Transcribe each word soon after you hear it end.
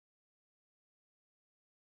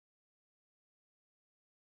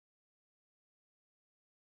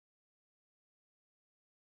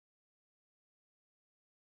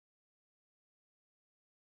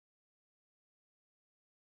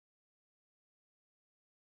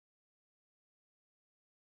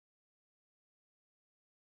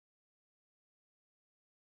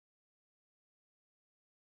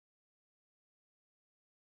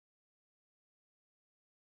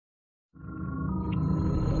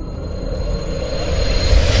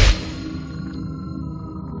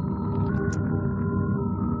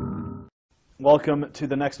Welcome to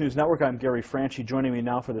the Next News Network. I'm Gary Franchi. Joining me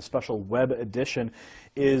now for the special web edition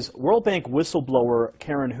is World Bank whistleblower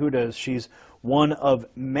Karen Hudes. She's one of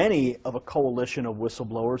many of a coalition of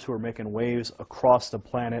whistleblowers who are making waves across the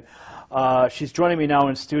planet. She's joining me now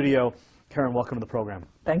in studio. Karen, welcome to the program.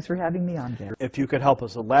 Thanks for having me on, Gary. If you could help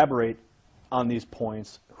us elaborate on these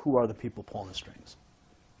points, who are the people pulling the strings?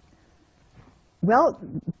 Well,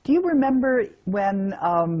 do you remember when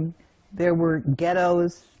there were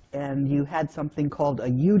ghettos and you had something called a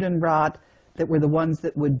Judenrat that were the ones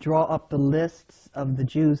that would draw up the lists of the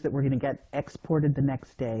Jews that were going to get exported the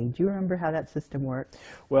next day? Do you remember how that system worked?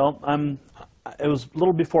 Well, it was a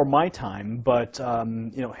little before my time, but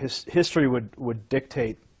you know, history would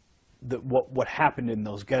dictate what happened in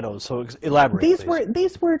those ghettos. So elaborate, please.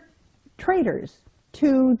 These were traitors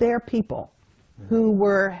to their people who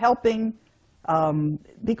were helping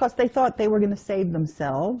because they thought they were going to save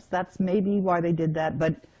themselves. That's maybe why they did that,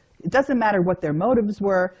 but it doesn't matter what their motives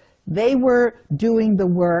were. They were doing the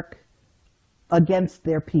work against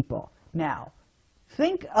their people. Now,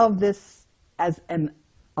 think of this as an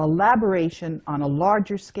elaboration on a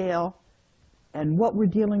larger scale, and what we're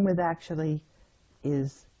dealing with actually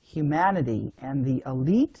is humanity and the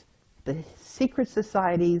elite, the secret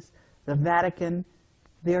societies, the Vatican.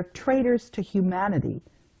 They're traitors to humanity,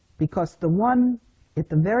 because the one at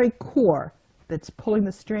the very core that's pulling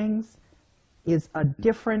the strings is a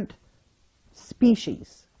different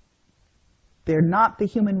species. They're not the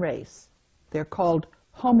human race. They're called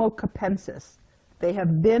Homo capensis. They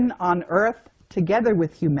have been on Earth together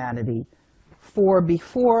with humanity for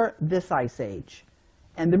before this ice age.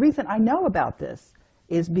 And the reason I know about this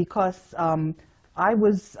is because I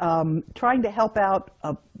was trying to help out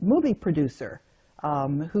a movie producer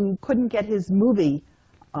who couldn't get his movie.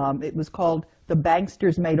 It was called The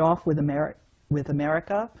Banksters Made Off with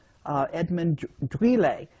America, Edmund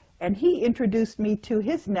Drille, and he introduced me to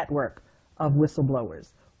his network of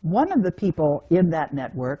whistleblowers. One of the people in that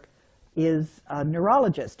network is a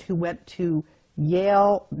neurologist who went to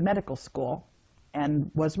Yale Medical School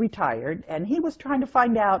and was retired, and he was trying to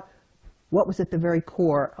find out what was at the very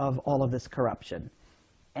core of all of this corruption.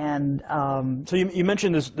 And so you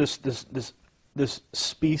mentioned this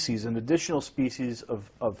species, an additional species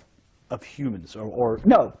of humans, or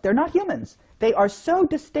no, they're not humans. They are so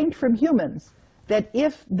distinct from humans that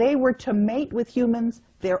if they were to mate with humans,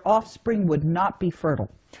 their offspring would not be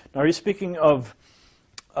fertile. Now, are you speaking of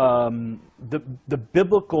the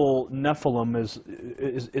biblical Nephilim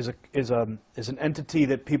is an entity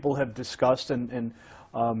that people have discussed and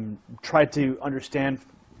tried to understand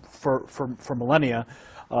for millennia,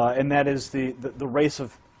 and that is the race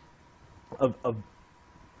of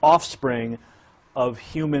offspring of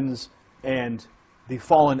humans and the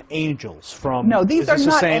fallen angels from. No, these are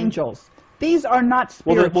not angels. These are not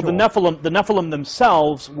spiritual. Well, the Nephilim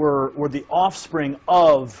themselves were the offspring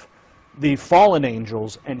of the fallen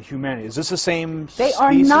angels and humanity. Is this the same species? They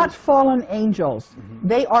are not fallen angels.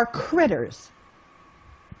 They are critters.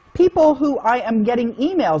 People who I am getting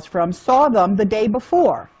emails from saw them the day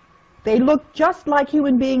before. They look just like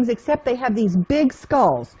human beings, except they have these big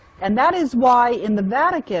skulls. And that is why in the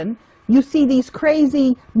Vatican you see these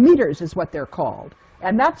crazy meters, is what they're called.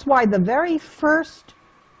 And that's why the very first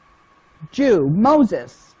Jew,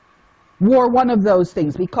 Moses, wore one of those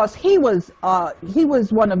things, because he was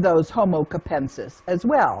one of those Homo capensis as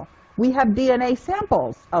well. We have DNA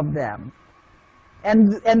samples of them.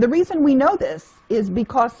 And the reason we know this is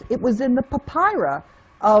because it was in the papyri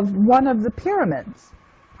of one of the pyramids.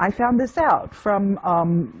 I found this out from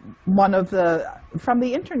from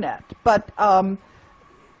the internet. But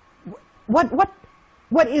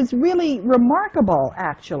what is really remarkable,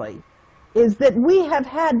 actually, is that we have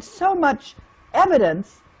had so much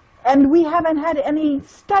evidence, and we haven't had any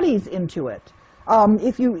studies into it.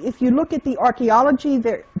 If you look at the archaeology,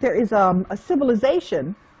 there is a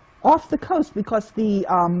civilization off the coast, because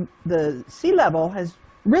the sea level has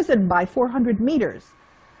risen by 400 meters.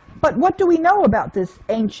 But what do we know about this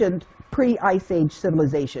ancient pre-Ice Age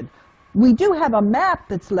civilization? We do have a map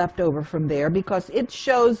that's left over from there, because it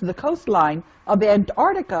shows the coastline of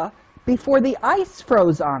Antarctica before the ice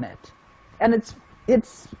froze on it. And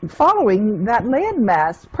it's following that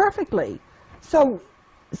landmass perfectly. So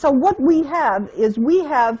what we have is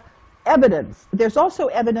evidence. There's also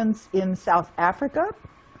evidence in South Africa.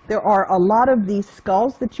 There are a lot of these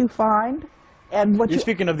skulls that you find. And what you're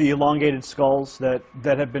speaking of the elongated skulls that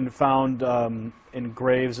have been found in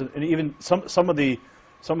graves, and even some of the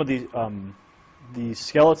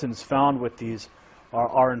skeletons found with these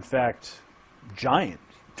are in fact giant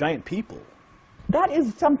people. That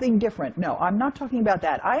is something different. No, I'm not talking about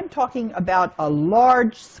that. I'm talking about a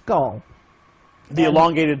large skull The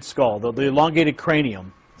elongated skull, the elongated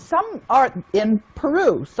cranium. Some are in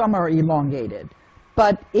Peru, some are elongated.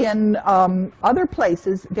 But in other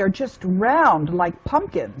places, they're just round like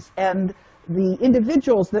pumpkins. And the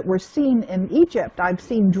individuals that were seen in Egypt, I've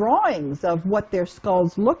seen drawings of what their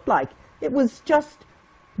skulls looked like. It was just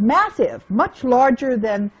massive, much larger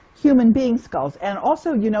than human being skulls. And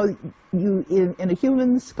also, you know, in a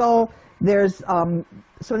human skull, there's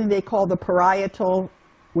something they call the parietal,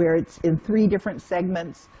 where it's in 3 different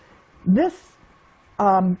segments. This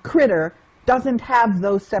critter doesn't have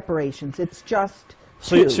those separations. It's just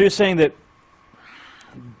so you're saying that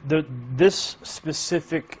this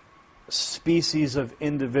specific species of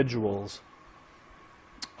individuals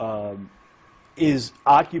is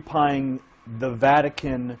occupying the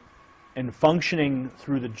Vatican and functioning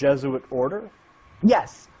through the Jesuit order?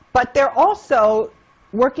 Yes, but they're also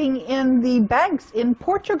working in the banks in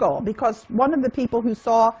Portugal, because one of the people who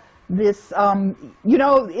saw this, you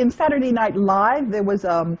know, in Saturday Night Live, there was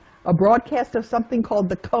a broadcast of something called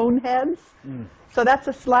the Coneheads. So that's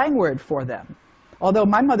a slang word for them, although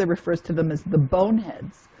my mother refers to them as the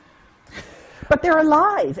Boneheads. But they're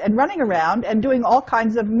alive and running around and doing all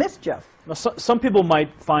kinds of mischief. Now, some people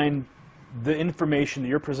might find the information that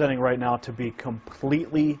you're presenting right now to be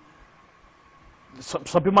completely, some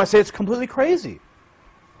people might say it's completely crazy.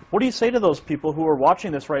 What do you say to those people who are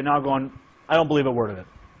watching this right now going, I don't believe a word of it?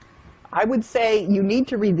 I would say you need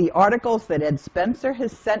to read the articles that Ed Spencer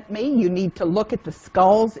has sent me. You need to look at the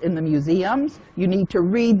skulls in the museums. You need to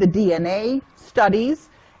read the DNA studies.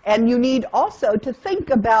 And you need also to think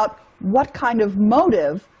about what kind of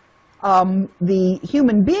motive the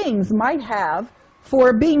human beings might have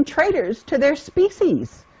for being traitors to their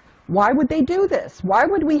species. Why would they do this? Why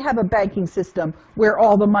would we have a banking system where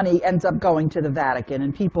all the money ends up going to the Vatican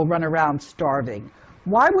and people run around starving?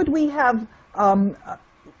 Why would we have,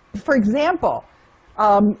 for example,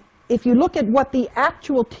 if you look at what the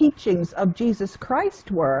actual teachings of Jesus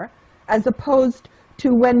Christ were, as opposed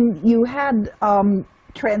to when you had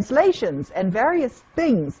translations and various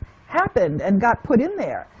things happened and got put in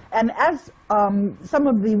there. And as some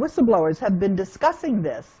of the whistleblowers have been discussing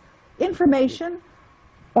this, information,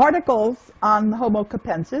 articles on Homo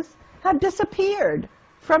capensis have disappeared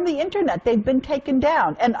from the internet. They've been taken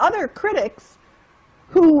down. And other critics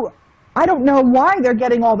who, I don't know why they're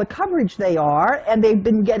getting all the coverage they are, and they've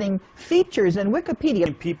been getting features in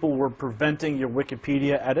Wikipedia. People were preventing your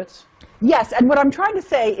Wikipedia edits? Yes, and what I'm trying to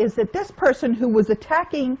say is that this person who was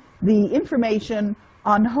attacking the information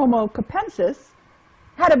on Homo capensis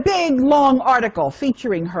had a big, long article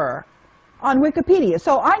featuring her on Wikipedia.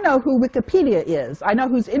 So I know who Wikipedia is. I know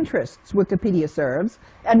whose interests Wikipedia serves.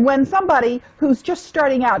 And when somebody who's just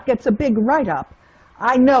starting out gets a big write-up,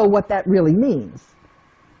 I know what that really means.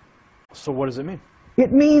 So what does it mean?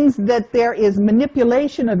 It means that there is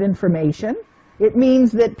manipulation of information. It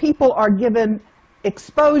means that people are given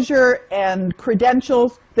exposure and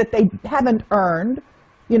credentials that they haven't earned.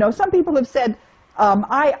 You know, some people have said,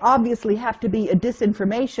 I obviously have to be a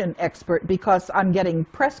disinformation expert because I'm getting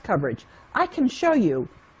press coverage. I can show you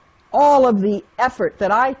all of the effort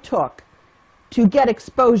that I took to get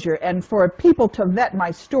exposure and for people to vet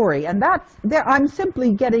my story. And that's there. I'm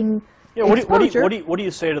simply getting exposure. What do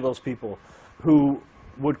you say to those people who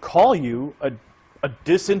would call you a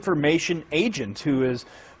disinformation agent who has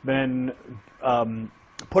been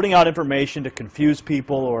putting out information to confuse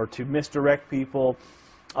people or to misdirect people?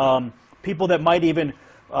 People that might even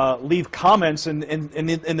leave comments in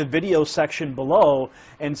the video section below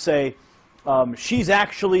and say, she's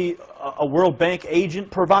actually a World Bank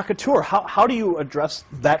agent provocateur. How do you address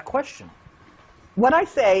that question? What I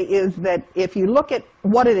say is that if you look at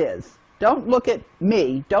what it is, don't look at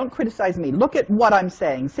me, don't criticize me, look at what I'm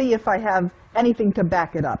saying, see if I have anything to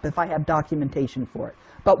back it up, if I have documentation for it.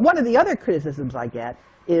 But one of the other criticisms I get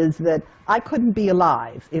is that I couldn't be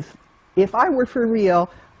alive. If I were for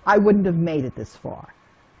real, I wouldn't have made it this far.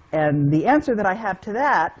 And the answer that I have to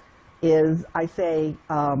that is I say,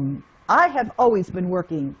 I have always been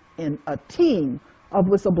working in a team of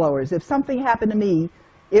whistleblowers. If something happened to me,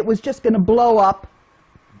 it was just going to blow up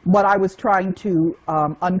what I was trying to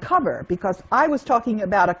uncover, because I was talking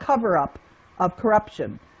about a cover-up of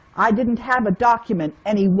corruption. I didn't have a document,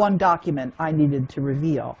 any one document I needed to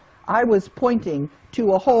reveal. I was pointing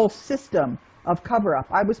to a whole system of cover-up.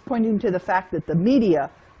 I was pointing to the fact that the media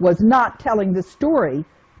was not telling the story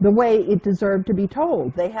the way it deserved to be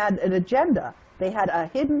told. They had an agenda. They had a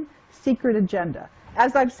hidden, secret agenda.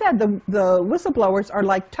 As I've said, the whistleblowers are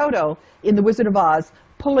like Toto in The Wizard of Oz,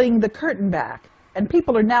 pulling the curtain back. And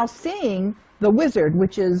people are now seeing the wizard,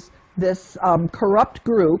 which is this corrupt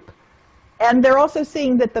group, and they're also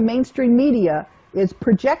seeing that the mainstream media is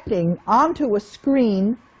projecting onto a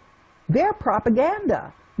screen their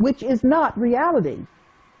propaganda, which is not reality.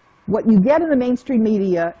 What you get in the mainstream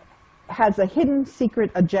media has a hidden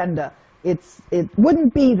secret agenda. It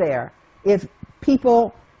wouldn't be there if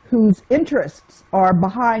people whose interests are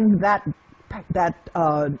behind that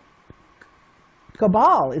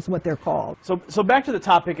cabal is what they're called. So back to the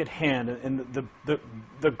topic at hand, and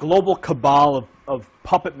the global cabal of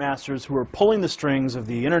puppet masters who are pulling the strings of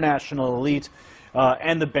the international elite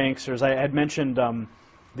and the banksters. I had mentioned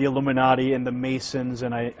the Illuminati and the Masons,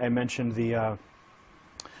 and I mentioned the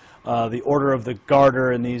Order of the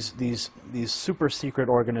Garter and these super secret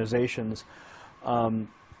organizations.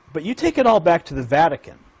 But you take it all back to the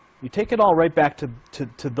Vatican. You take it all right back to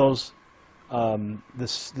those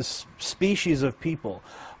this species of people.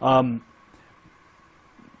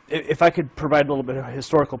 If I could provide a little bit of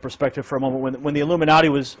historical perspective for a moment, when the Illuminati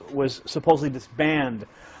was supposedly disbanded,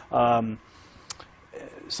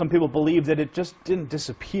 some people believe that it just didn't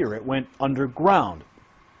disappear. It went underground,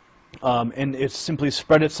 and it simply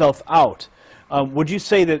spread itself out. Would you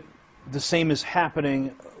say that the same is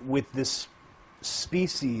happening with this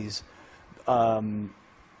species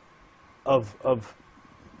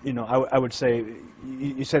you know, I would say,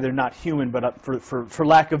 you say they're not human, but for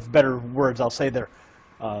lack of better words, I'll say they're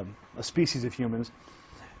a species of humans.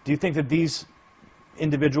 Do you think that these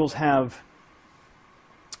individuals have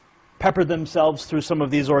peppered themselves through some of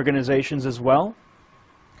these organizations as well?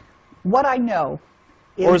 What I know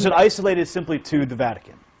is... Or is it isolated simply to the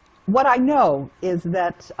Vatican? What I know is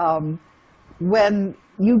that when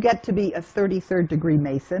you get to be a 33rd degree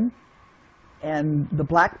Mason, and the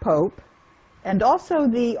Black Pope, and also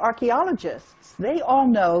the archaeologists, they all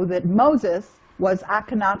know that Moses was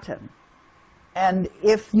Akhenaten. And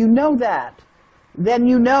if you know that, then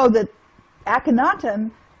you know that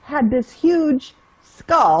Akhenaten had this huge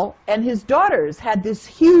skull, and his daughters had this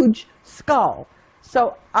huge skull.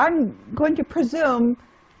 So I'm going to presume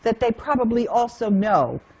that they probably also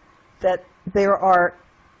know that there are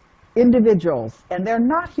individuals, and they're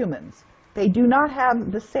not humans. They do not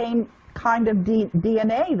have the same kind of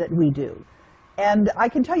DNA that we do. And I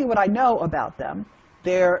can tell you what I know about them.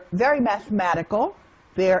 They're very mathematical.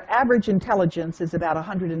 Their average intelligence is about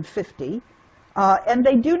 150. And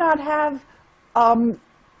they do not have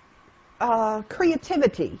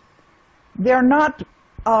creativity. They're not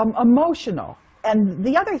emotional. And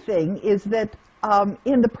the other thing is that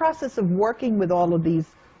in the process of working with all of these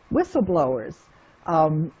whistleblowers,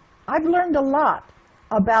 I've learned a lot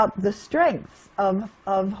about the strengths of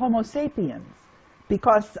Homo sapiens.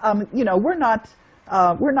 Because you know, we're not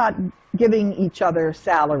giving each other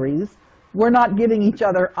salaries, we're not giving each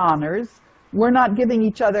other honors, we're not giving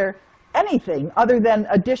each other anything other than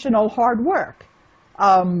additional hard work.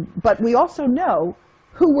 But we also know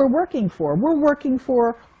who we're working for. We're working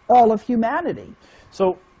for all of humanity.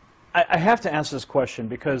 So I have to ask this question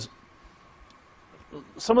because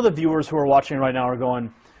some of the viewers who are watching right now are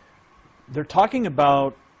going, they're talking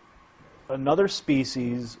about another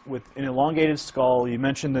species with an elongated skull. You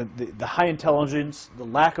mentioned the high intelligence, the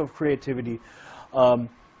lack of creativity, and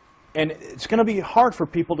it's going to be hard for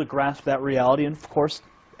people to grasp that reality. And of course,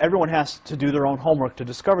 everyone has to do their own homework to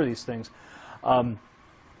discover these things.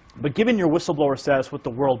 But given your whistleblower status with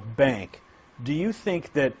the World Bank, do you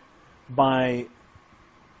think that by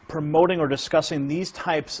promoting or discussing these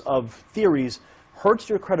types of theories hurts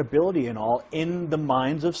your credibility and all in the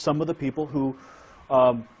minds of some of the people who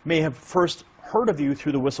may have first heard of you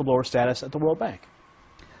through the whistleblower status at the World Bank?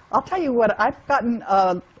 I'll tell you what, I've gotten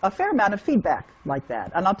a fair amount of feedback like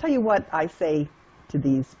that. And I'll tell you what I say to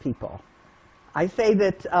these people. I say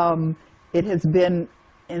that it has been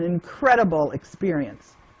an incredible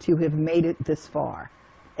experience to have made it this far.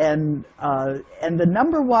 And the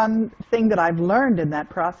number one thing that I've learned in that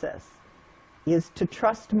process is to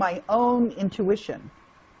trust my own intuition.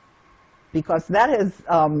 Because that has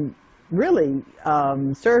really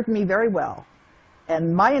served me very well.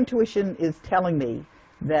 And my intuition is telling me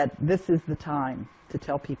that this is the time to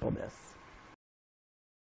tell people this.